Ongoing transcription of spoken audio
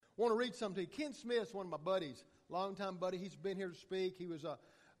want to read something to you. Ken Smith's one of my buddies, longtime buddy. He's been here to speak. He was a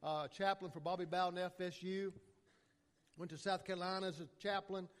chaplain for Bobby Bowden FSU. Went to South Carolina as a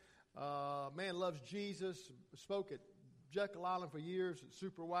chaplain. Man loves Jesus. Spoke at Jekyll Island for years. It's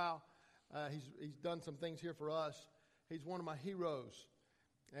super wow. He's done some things here for us. He's one of my heroes.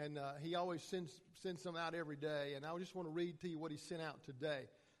 And he always sends some out every day. And I just want to read to you what he sent out today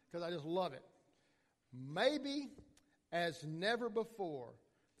because I just love it. Maybe as never before,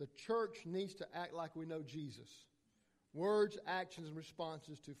 the church needs to act like we know Jesus. Words, actions, and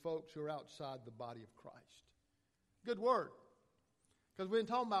responses to folks who are outside the body of Christ. Good word. Because we've been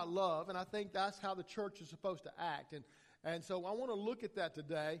talking about love, and I think that's how the church is supposed to act. And so I want to look at that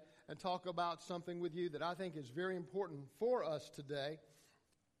today and talk about something with you that I think is very important for us today.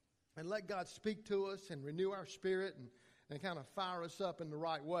 And let God speak to us and renew our spirit and kind of fire us up in the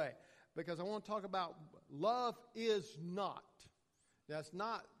right way. Because I want to talk about love is not. That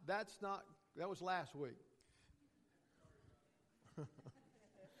was last week.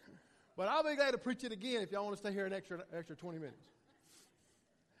 But I'll be glad to preach it again if y'all want to stay here an extra 20 minutes.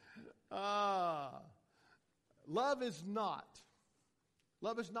 Love is not.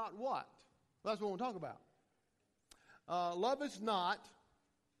 Love is not what? That's what we'll talk about. Love is not.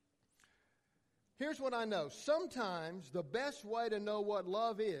 Here's what I know. Sometimes the best way to know what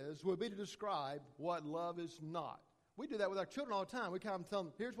love is would be to describe what love is not. We do that with our children all the time. We kind of tell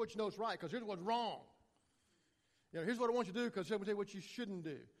them, here's what you know is right because here's what's wrong. Here's what I want you to do because I'm going to tell you what you shouldn't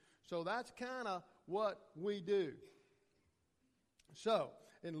do. So that's kind of what we do. So,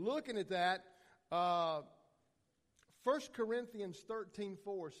 in looking at that, 1 Corinthians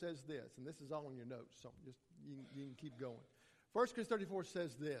 13:4 says this, and this is all in your notes, so just you can keep going. 1 Corinthians 13:4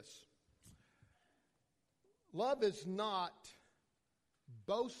 says this. Love is not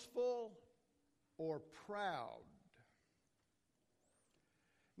boastful or proud.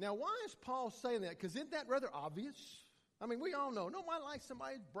 Now, why is Paul saying that? Because isn't that rather obvious? I mean, we all know. Nobody likes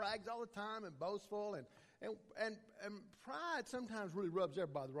somebody who brags all the time and boastful. And pride sometimes really rubs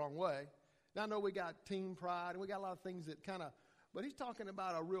everybody the wrong way. Now, I know we got teen pride, and we got a lot of things that kind of, but he's talking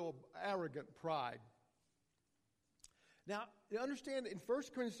about a real arrogant pride. Now, you understand in 1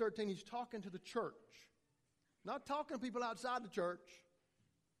 Corinthians 13, he's talking to the church. Not talking to people outside the church.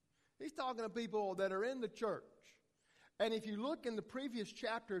 He's talking to people that are in the church. And if you look in the previous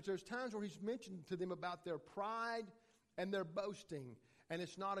chapters, there's times where he's mentioned to them about their pride and their boasting. And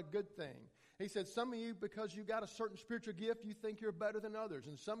it's not a good thing. He said, some of you, because you got a certain spiritual gift, you think you're better than others.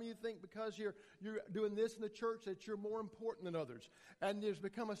 And some of you think because you're doing this in the church that you're more important than others. And there's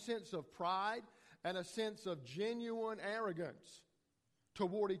become a sense of pride and a sense of genuine arrogance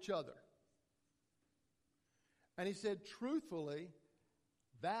toward each other. And he said, truthfully,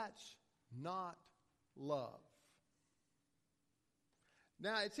 that's not love.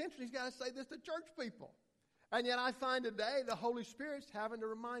 Now, it's interesting, he's got to say this to church people. And yet I find today the Holy Spirit's having to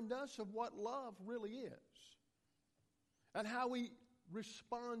remind us of what love really is. And how we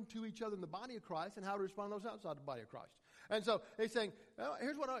respond to each other in the body of Christ and how to respond to those outside the body of Christ. And so he's saying,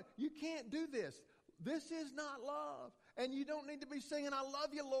 here's what you can't do this. This is not love. And you don't need to be singing, I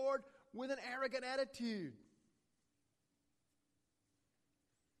love you, Lord, with an arrogant attitude.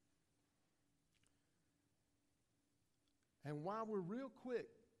 And while we're real quick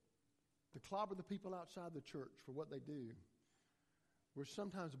to clobber the people outside the church for what they do, we're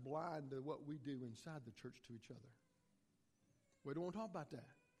sometimes blind to what we do inside the church to each other. We don't want to talk about that.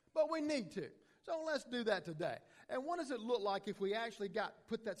 But we need to. So let's do that today. And what does it look like if we actually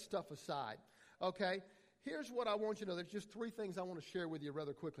put that stuff aside? Okay, here's what I want you to know. There's just three things I want to share with you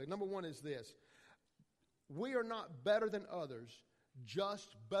rather quickly. Number one is this. We are not better than others,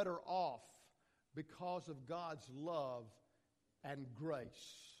 just better off because of God's love and grace.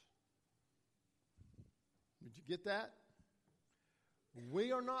 Did you get that?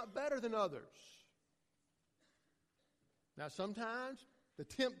 We are not better than others. Now, sometimes the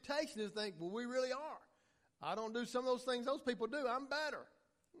temptation is to think, well, we really are. I don't do some of those things those people do. I'm better.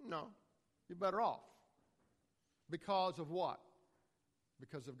 No, you're better off. Because of what?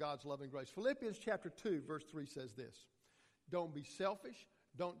 Because of God's love and grace. Philippians chapter 2, verse 3 says this. Don't be selfish.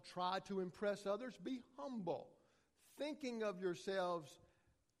 Don't try to impress others. Be humble. Thinking of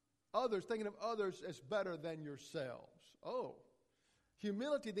thinking of others as better than yourselves. Oh,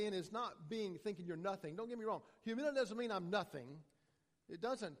 humility then is not thinking you're nothing. Don't get me wrong. Humility doesn't mean I'm nothing. It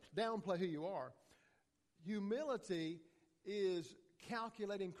doesn't downplay who you are. Humility is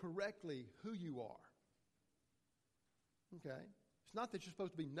calculating correctly who you are. Okay? It's not that you're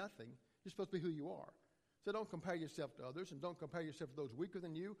supposed to be nothing. You're supposed to be who you are. So don't compare yourself to others, and don't compare yourself to those weaker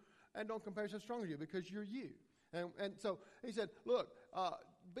than you, and don't compare yourself stronger than you, because you're you. And so he said, look,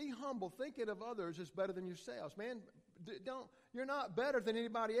 be humble. Thinking of others is better than yourselves. Man, you're not better than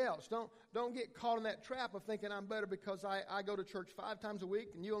anybody else. Don't get caught in that trap of thinking I'm better because I go to church 5 times a week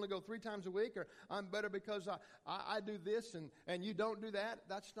and you only go 3 times a week, or I'm better because I do this and you don't do that.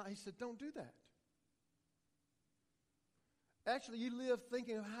 That's not, he said, don't do that. Actually, you live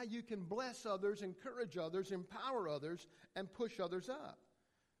thinking of how you can bless others, encourage others, empower others, and push others up.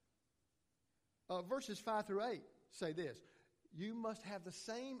 Verses 5 through 8 say this: you must have the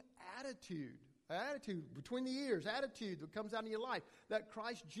same attitude between the ears, attitude that comes out in your life that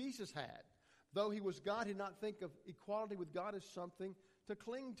Christ Jesus had. Though he was God, he did not think of equality with God as something to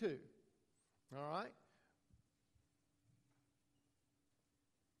cling to. All right?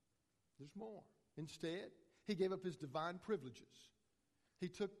 There's more. Instead, he gave up his divine privileges. He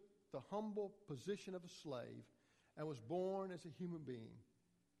took the humble position of a slave and was born as a human being.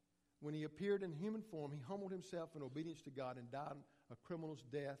 When he appeared in human form, he humbled himself in obedience to God and died a criminal's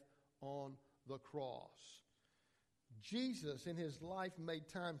death on the cross. Jesus, in his life, made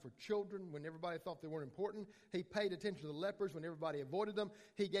time for children when everybody thought they weren't important. He paid attention to the lepers when everybody avoided them.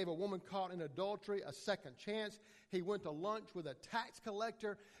 He gave a woman caught in adultery a second chance. He went to lunch with a tax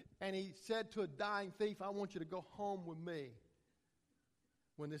collector, and he said to a dying thief, I want you to go home with me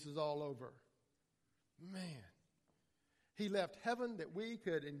when this is all over. Man. He left heaven that we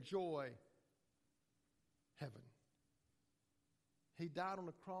could enjoy heaven. He died on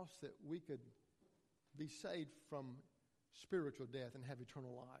the cross that we could be saved from spiritual death and have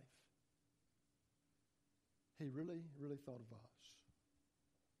eternal life. He really, really thought of us.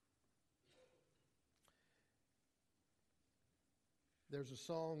 There's a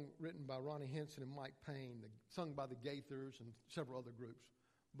song written by Ronnie Henson and Mike Payne, sung by the Gaithers and several other groups.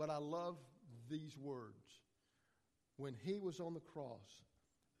 But I love these words. When he was on the cross,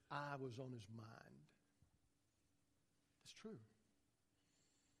 I was on his mind. It's true.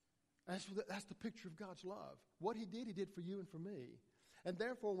 That's the picture of God's love. What he did for you and for me. And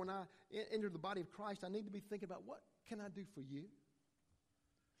therefore, when I enter the body of Christ, I need to be thinking about, what can I do for you?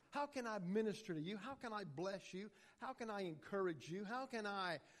 How can I minister to you? How can I bless you? How can I encourage you? How can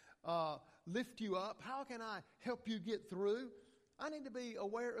I lift you up? How can I help you get through? I need to be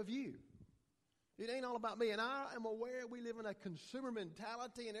aware of you. It ain't all about me. And I am aware we live in a consumer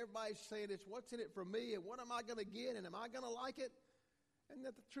mentality, and everybody's saying it's what's in it for me, and what am I going to get, and am I going to like it? And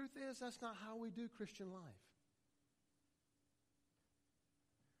that the truth is, that's not how we do Christian life.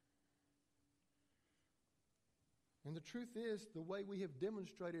 And the truth is, the way we have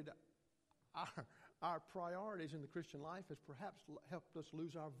demonstrated our priorities in the Christian life has perhaps helped us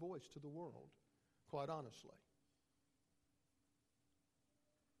lose our voice to the world, quite honestly.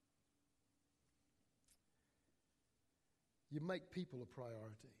 You make people a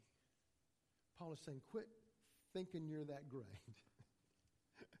priority. Paul is saying, quit thinking you're that great.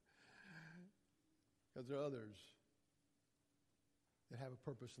 Because there are others that have a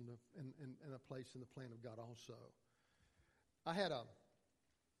purpose and a place in the plan of God also.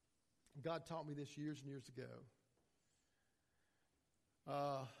 God taught me this years and years ago.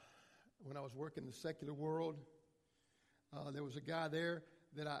 When I was working in the secular world, there was a guy there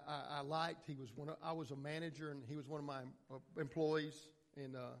that I liked. I was a manager, and he was one of my employees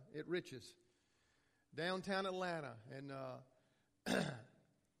at Rich's, downtown Atlanta. And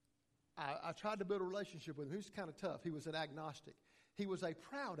I tried to build a relationship with him. He was kind of tough. He was an agnostic. He was a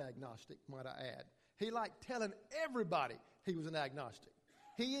proud agnostic, might I add. He liked telling everybody he was an agnostic.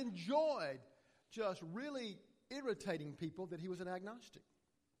 He enjoyed just really irritating people that he was an agnostic.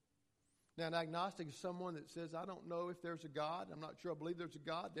 Now, an agnostic is someone that says, I don't know if there's a God. I'm not sure I believe there's a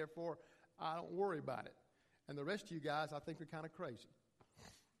God. Therefore, I don't worry about it. And the rest of you guys, I think, are kind of crazy.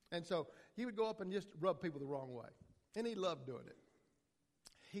 And so he would go up and just rub people the wrong way. And he loved doing it.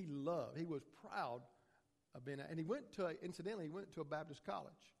 He was proud of being, and he went to a Baptist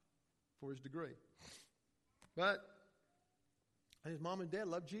college for his degree. But his mom and dad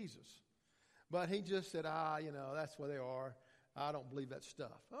loved Jesus. But he just said, that's where they are. I don't believe that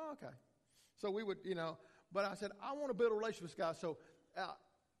stuff. Oh, okay. So we would, but I said, I want to build a relationship with this guy. So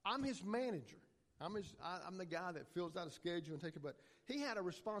I'm his manager. I'm the guy that fills out a schedule and takes it. But he had a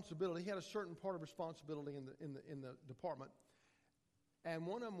responsibility. He had a certain part of responsibility in the department. And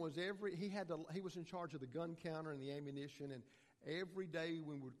one of them was he was in charge of the gun counter and the ammunition. And every day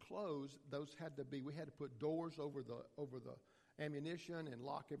when we would close, we had to put doors over the ammunition and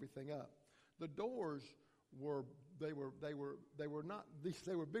lock everything up. The doors were bigger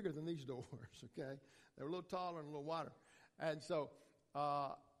than these doors, okay? They were a little taller and a little wider. And so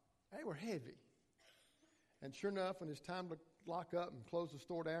they were heavy. And sure enough, when it's time to lock up and close the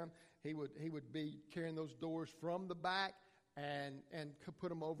store down, he would be carrying those doors from the back and put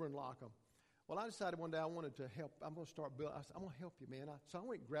them over and lock them. Well, I decided one day I wanted to help. I'm going to start building. I said, I'm going to help you, man. So I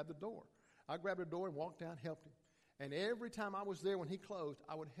went and grabbed the door. I grabbed the door and walked down, helped him. And every time I was there when he closed,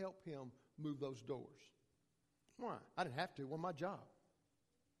 I would help him move those doors. Why? I didn't have to. It wasn't my job.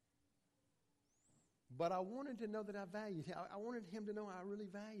 But I wanted to know that I valued him. I wanted him to know I really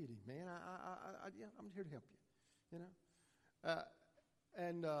valued him, man. I'm here to help you,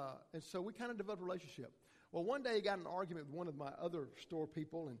 And so we kind of developed a relationship. Well, one day he got in an argument with one of my other store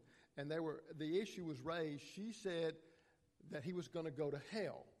people, and the issue was raised. She said that he was going to go to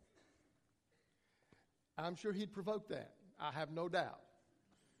hell. I'm sure he'd provoked that. I have no doubt.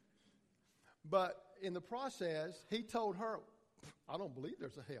 But in the process, he told her, I don't believe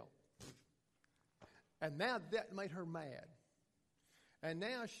there's a hell. And now that made her mad. And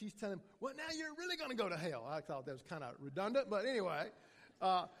now she's telling him, well, now you're really going to go to hell. I thought that was kind of redundant, but anyway,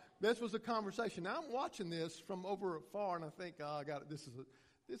 this was a conversation. Now I'm watching this from over far, and I think, I got it. This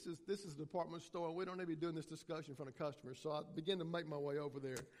is a department store, and we don't need to be doing this discussion in front of customers. So I began to make my way over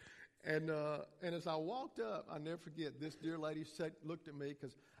there. And as I walked up, I'll never forget, this dear lady looked at me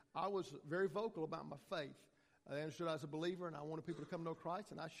because I was very vocal about my faith. I understood I was a believer, and I wanted people to come to know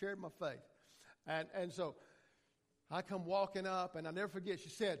Christ, and I shared my faith. And so I come walking up, and I'll never forget, she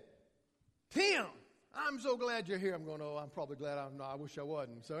said, Tim, I'm so glad you're here. I'm going, oh, I'm probably glad I'm not. I wish I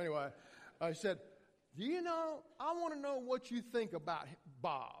wasn't. So anyway, I said, do you know, I want to know what you think about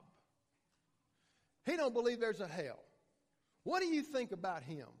Bob. He don't believe there's a hell. What do you think about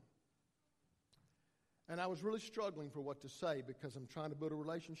him? And I was really struggling for what to say because I'm trying to build a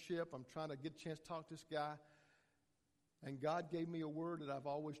relationship. I'm trying to get a chance to talk to this guy. And God gave me a word that I've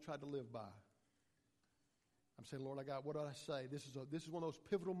always tried to live by. I'm saying, Lord, what do I say? This is one of those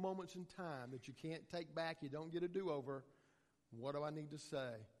pivotal moments in time that you can't take back. You don't get a do-over. What do I need to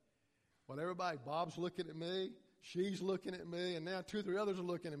say? Well, everybody, Bob's looking at me. She's looking at me. And now 2 or 3 others are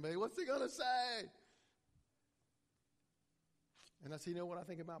looking at me. What's he going to say? And I said, you know what I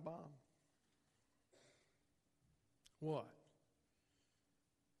think about Bob? What?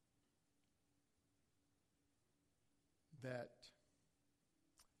 That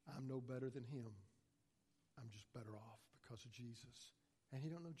I'm no better than him. I'm just better off because of Jesus. And he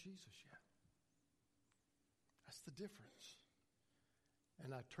don't know Jesus yet. That's the difference.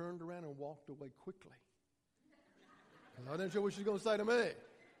 And I turned around and walked away quickly. Because I wasn't sure what she was going to say to me.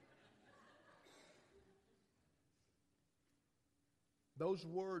 Those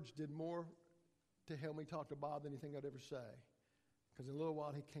words did more to help me talk to Bob than anything I'd ever say. Because in a little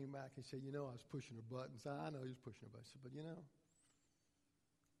while he came back and said, you know, I was pushing her buttons. I know he was pushing her buttons. I said, but you know,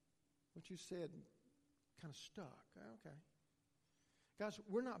 what you said kind of stuck. Okay. Guys,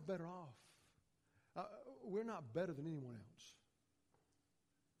 we're not better off. We're not better than anyone else.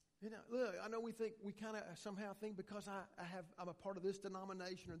 You know, look, I know we kind of somehow think because I'm a part of this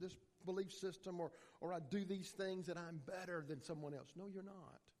denomination or this belief system or I do these things that I'm better than someone else. No, you're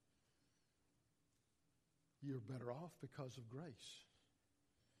not. You're better off because of grace.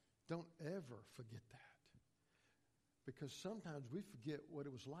 Don't ever forget that. Because sometimes we forget what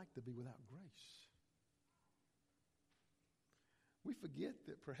it was like to be without grace. We forget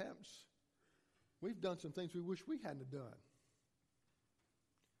that perhaps we've done some things we wish we hadn't done.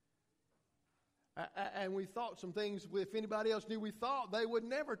 And we thought some things, if anybody else knew, we thought they would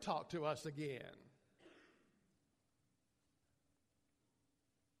never talk to us again.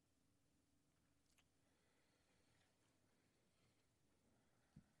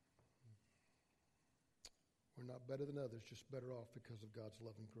 We're not better than others, just better off because of God's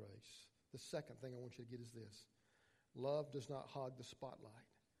love and grace. The second thing I want you to get is this. Love does not hog the spotlight.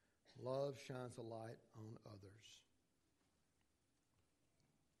 Love shines a light on others.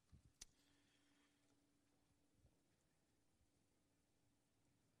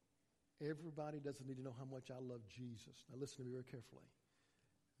 Everybody doesn't need to know how much I love Jesus. Now listen to me very carefully.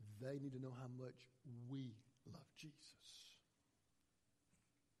 They need to know how much we love Jesus.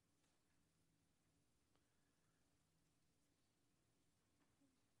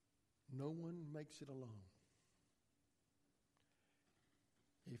 No one makes it alone.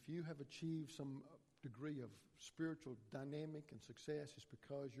 If you have achieved some degree of spiritual dynamic and success, it's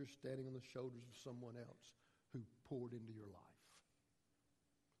because you're standing on the shoulders of someone else who poured into your life,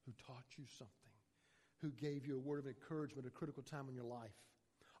 who taught you something, who gave you a word of encouragement at a critical time in your life,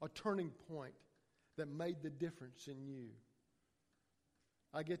 a turning point that made the difference in you.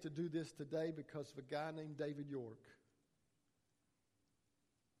 I get to do this today because of a guy named David York,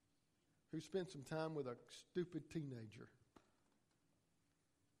 who spent some time with a stupid teenager.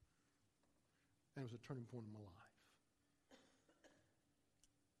 And it was a turning point in my life.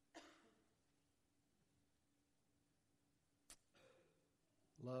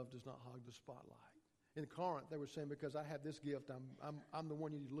 Love does not hog the spotlight. In Corinth, they were saying, because I have this gift, I'm the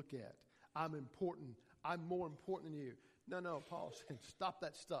one you need to look at. I'm important. I'm more important than you. No, Paul said, stop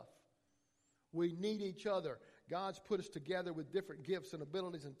that stuff. We need each other. God's put us together with different gifts and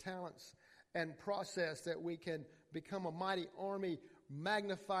abilities and talents and process that we can become a mighty army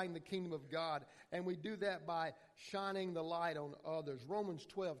magnifying the kingdom of God. And we do that by shining the light on others. Romans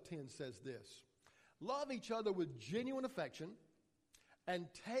 12:10 says this. Love each other with genuine affection and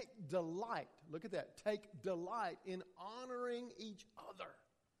take delight. Look at that. Take delight in honoring each other.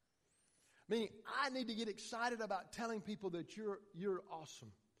 Meaning, I need to get excited about telling people that you're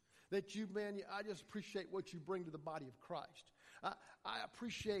awesome. That you, man, I just appreciate what you bring to the body of Christ. I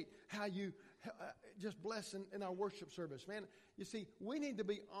appreciate how you just bless in our worship service. Man, you see, we need to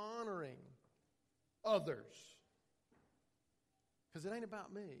be honoring others. Because it ain't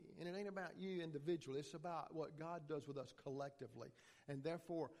about me, and it ain't about you individually. It's about what God does with us collectively. And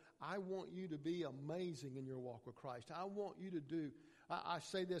therefore, I want you to be amazing in your walk with Christ. I want you to do, I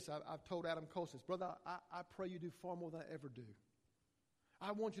say this, I've told Adam Colson, brother, I pray you do far more than I ever do.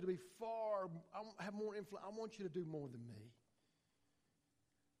 I want you to be have more influence. I want you to do more than me.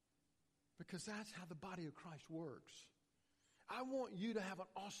 Because that's how the body of Christ works. I want you to have an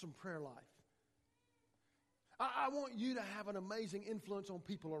awesome prayer life. I want you to have an amazing influence on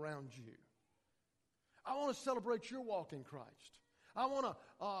people around you. I want to celebrate your walk in Christ. I want to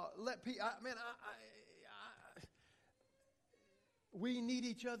let people, we need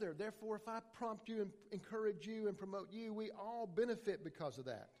each other. Therefore, if I prompt you and encourage you and promote you, we all benefit because of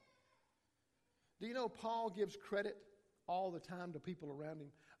that. Do you know Paul gives credit all the time to people around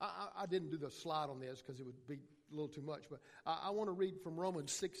him? I didn't do the slide on this because it would be a little too much, but I want to read from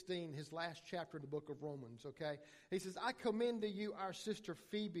Romans 16, his last chapter in the book of Romans, okay? He says, I commend to you our sister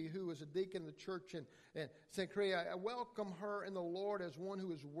Phoebe, who is a deacon in the church in Cenchrea. I welcome her in the Lord as one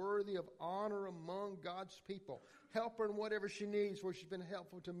who is worthy of honor among God's people. Help her in whatever she needs, for she's been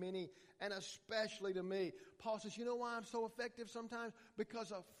helpful to many, and especially to me. Paul says, you know why I'm so effective sometimes?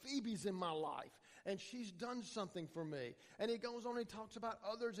 Because of Phoebe's in my life, and she's done something for me. And he goes on and he talks about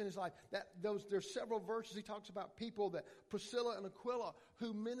others in his life. There's several verses he talks about people, that Priscilla and Aquila,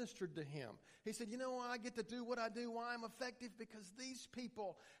 who ministered to him. He said, you know why I get to do what I do, why I'm effective? Because these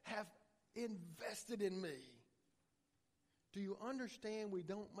people have invested in me. Do you understand we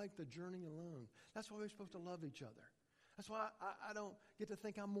don't make the journey alone? That's why we're supposed to love each other. That's why I don't get to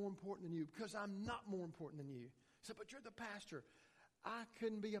think I'm more important than you, because I'm not more important than you. So, but you're the pastor. I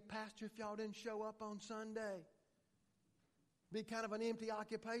couldn't be a pastor if y'all didn't show up on Sunday. Be kind of an empty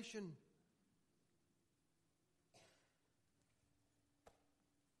occupation.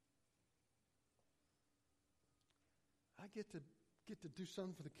 I get to do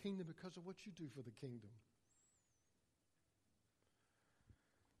something for the kingdom because of what you do for the kingdom.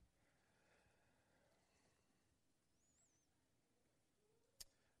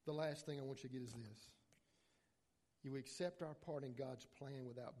 The last thing I want you to get is this. You accept our part in God's plan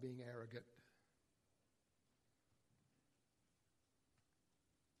without being arrogant.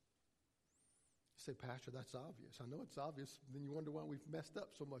 You say, Pastor, that's obvious. I know it's obvious. Then you wonder why we've messed up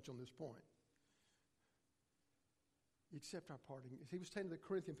so much on this point. You accept our part. He was telling the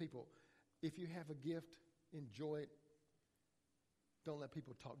Corinthian people, if you have a gift, enjoy it. Don't let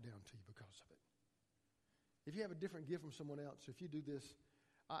people talk down to you because of it. If you have a different gift from someone else, if you do this,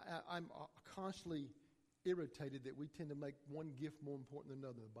 I'm constantly irritated that we tend to make one gift more important than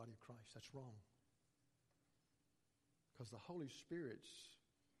another in the body of Christ. That's wrong. Because the Holy Spirit's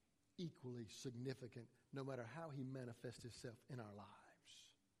equally significant no matter how he manifests himself in our lives.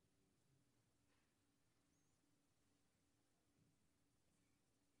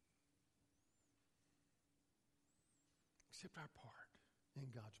 Accept our part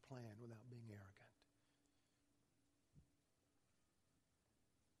in God's plan without being arrogant.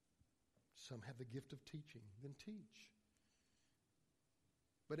 Some have the gift of teaching, then teach.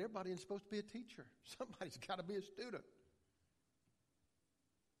 But everybody isn't supposed to be a teacher. Somebody's got to be a student.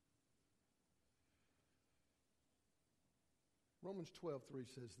 Romans 12:3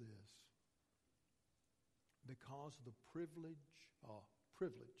 says this. Because of the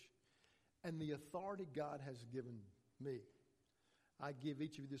privilege and the authority God has given me, I give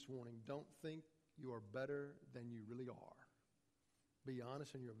each of you this warning. Don't think you are better than you really are. Be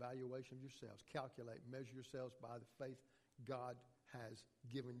honest in your evaluation of yourselves. Calculate, measure yourselves by the faith God has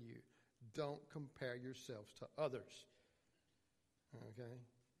given you. Don't compare yourselves to others. Okay?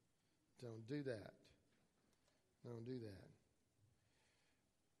 Don't do that. Don't do that.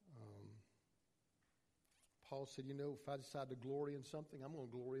 Paul said, you know, if I decide to glory in something, I'm going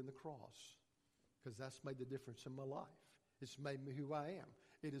to glory in the cross. Because that's made the difference in my life. It's made me who I am.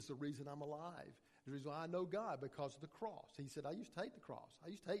 It is the reason I'm alive. The reason why I know God, because of the cross. He said, I used to hate the cross. I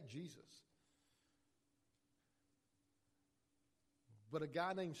used to hate Jesus. But a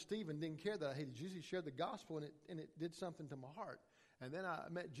guy named Stephen didn't care that I hated Jesus. He shared the gospel, and it did something to my heart. And then I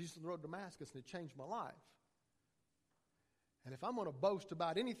met Jesus on the road to Damascus, and it changed my life. And if I'm going to boast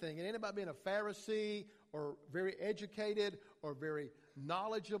about anything, it ain't about being a Pharisee or very educated or very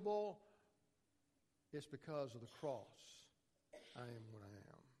knowledgeable. It's because of the cross. I am what I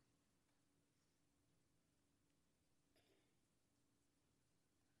am.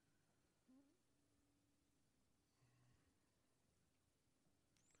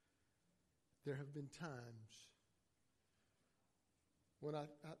 There have been times when I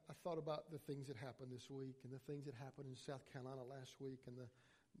thought about the things that happened this week and the things that happened in South Carolina last week and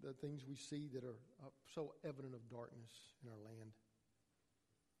the things we see that are so evident of darkness in our land.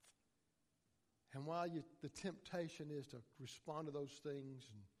 And while the temptation is to respond to those things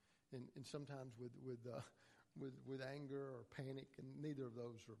and sometimes with anger or panic, and neither of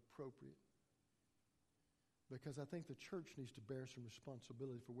those are appropriate. Because I think the church needs to bear some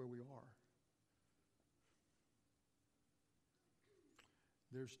responsibility for where we are.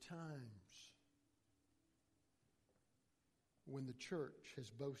 There's times when the church has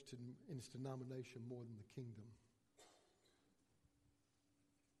boasted in its denomination more than the kingdom.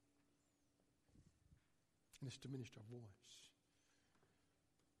 And it's diminished our voice.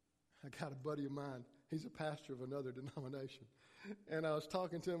 I got a buddy of mine. He's a pastor of another denomination. And I was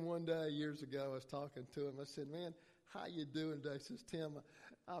talking to him one day years ago. I was talking to him. I said, man, how you doing today? He says, Tim,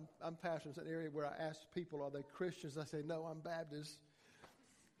 I'm pastoring in an area where I ask people, are they Christians? I say, no, I'm Baptist.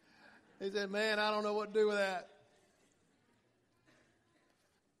 He said, man, I don't know what to do with that.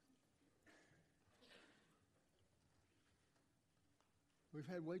 We've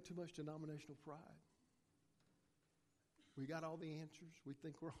had way too much denominational pride. We got all the answers. We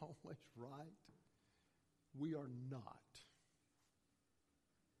think we're always right. We are not.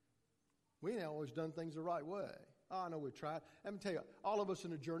 We ain't always done things the right way. Oh, I know we've tried. Let me tell you, all of us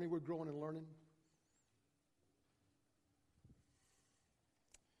in a journey, we're growing and learning.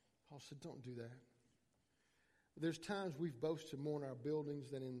 Paul said, don't do that. There's times we've boasted more in our buildings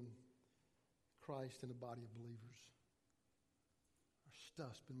than in Christ and the body of believers. Our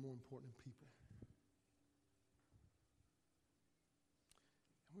stuff's been more important than people.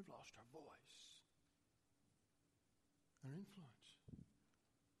 And we've lost our voice, our influence.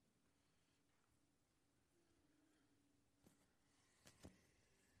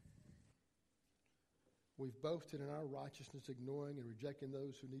 We've boasted in our righteousness, ignoring and rejecting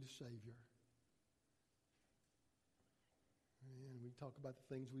those who need a Savior. And we talk about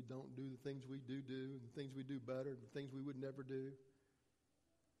the things we don't do, the things we do, and the things we do better, and the things we would never do.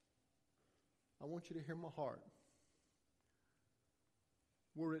 I want you to hear my heart.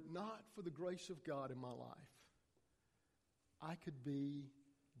 Were it not for the grace of God in my life, I could be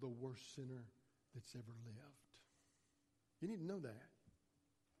the worst sinner that's ever lived. You need to know that.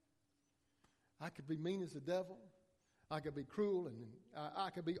 I could be mean as the devil. I could be cruel, and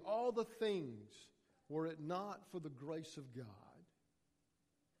I could be all the things were it not for the grace of God.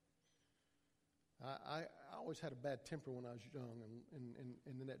 I always had a bad temper when I was young,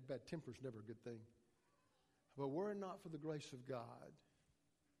 and then that bad temper is never a good thing. But were it not for the grace of God,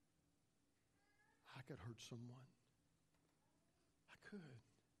 I could hurt someone. I could.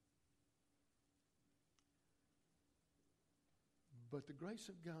 But the grace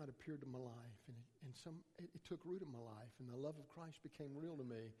of God appeared in my life, and it took root in my life, and the love of Christ became real to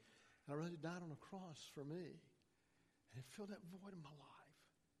me. And I realized He died on a cross for me. And it filled that void in my life.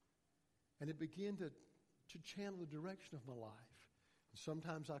 And it began to channel the direction of my life. And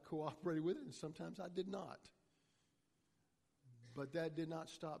sometimes I cooperated with it, and sometimes I did not. But that did not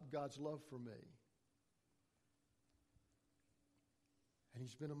stop God's love for me. And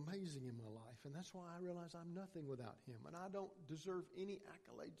He's been amazing in my life. And that's why I realize I'm nothing without Him. And I don't deserve any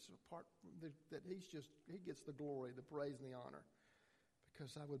accolades apart from that He gets the glory, the praise, and the honor.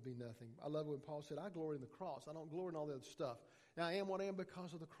 Because I would be nothing. I love when Paul said, I glory in the cross. I don't glory in all the other stuff. And I am what I am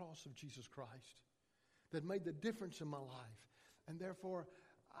because of the cross of Jesus Christ that made the difference in my life. And therefore,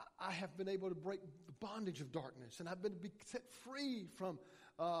 I have been able to break the bondage of darkness. And I've been set free from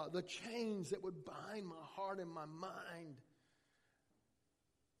the chains that would bind my heart and my mind.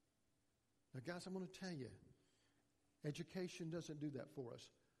 Now, guys, I'm going to tell you, education doesn't do that for us.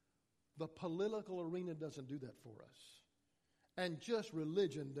 The political arena doesn't do that for us. And just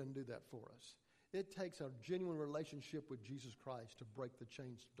religion doesn't do that for us. It takes a genuine relationship with Jesus Christ to break the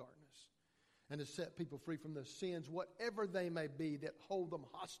chains of darkness and to set people free from their sins, whatever they may be, that hold them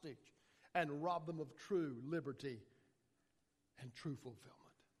hostage and rob them of true liberty and true fulfillment.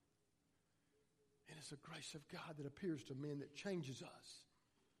 And it's the grace of God that appears to men that changes us.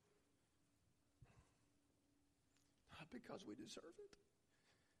 Not because we deserve it.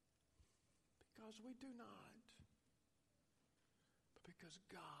 Because we do not. But because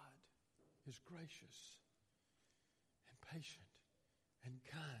God is gracious and patient and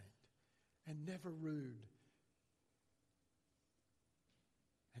kind and never rude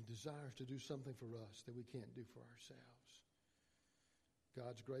and desires to do something for us that we can't do for ourselves.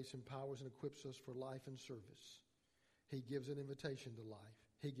 God's grace empowers and equips us for life and service. He gives an invitation to life.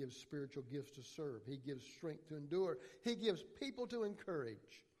 He gives spiritual gifts to serve. He gives strength to endure. He gives people to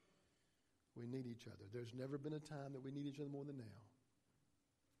encourage. We need each other. There's never been a time that we need each other more than now.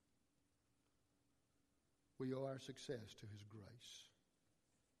 We owe our success to His grace.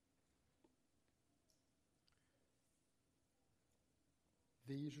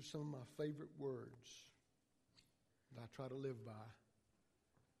 These are some of my favorite words that I try to live by.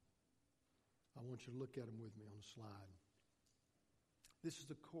 I want you to look at them with me on the slide. This is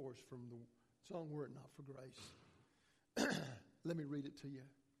the chorus from the song, Were It Not for Grace. Let me read it to you,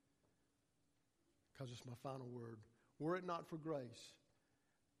 because it's my final word. Were it not for grace,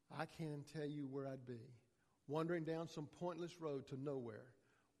 I can't tell you where I'd be, wandering down some pointless road to nowhere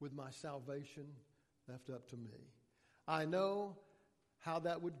with my salvation left up to me. I know how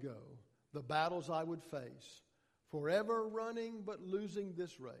that would go, the battles I would face, forever running but losing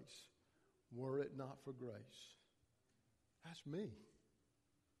this race, were it not for grace. That's me.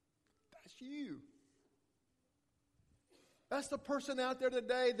 That's you. That's the person out there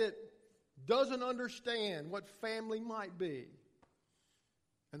today that doesn't understand what family might be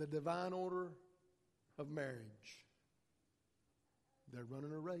and the divine order of marriage. They're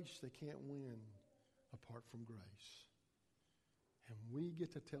running a race they can't win apart from grace. And we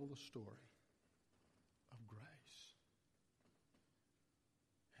get to tell the story of grace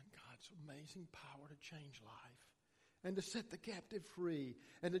and God's amazing power to change life and to set the captive free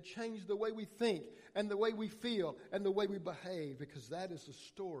and to change the way we think and the way we feel and the way we behave, because that is the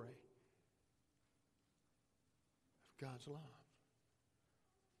story of God's love.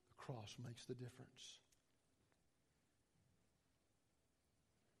 The cross makes the difference.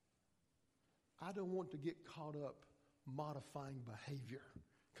 I don't want to get caught up modifying behavior,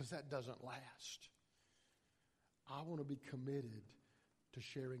 because that doesn't last. I want to be committed to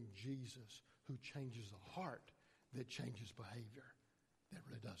sharing Jesus, who changes the heart that changes behavior that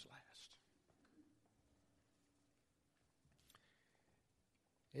really does last.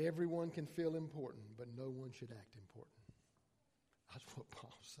 Everyone can feel important, but no one should act important. That's what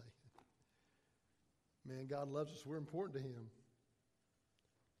Paul's saying. Man, God loves us. We're important to Him.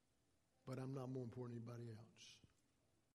 But I'm not more important than anybody else.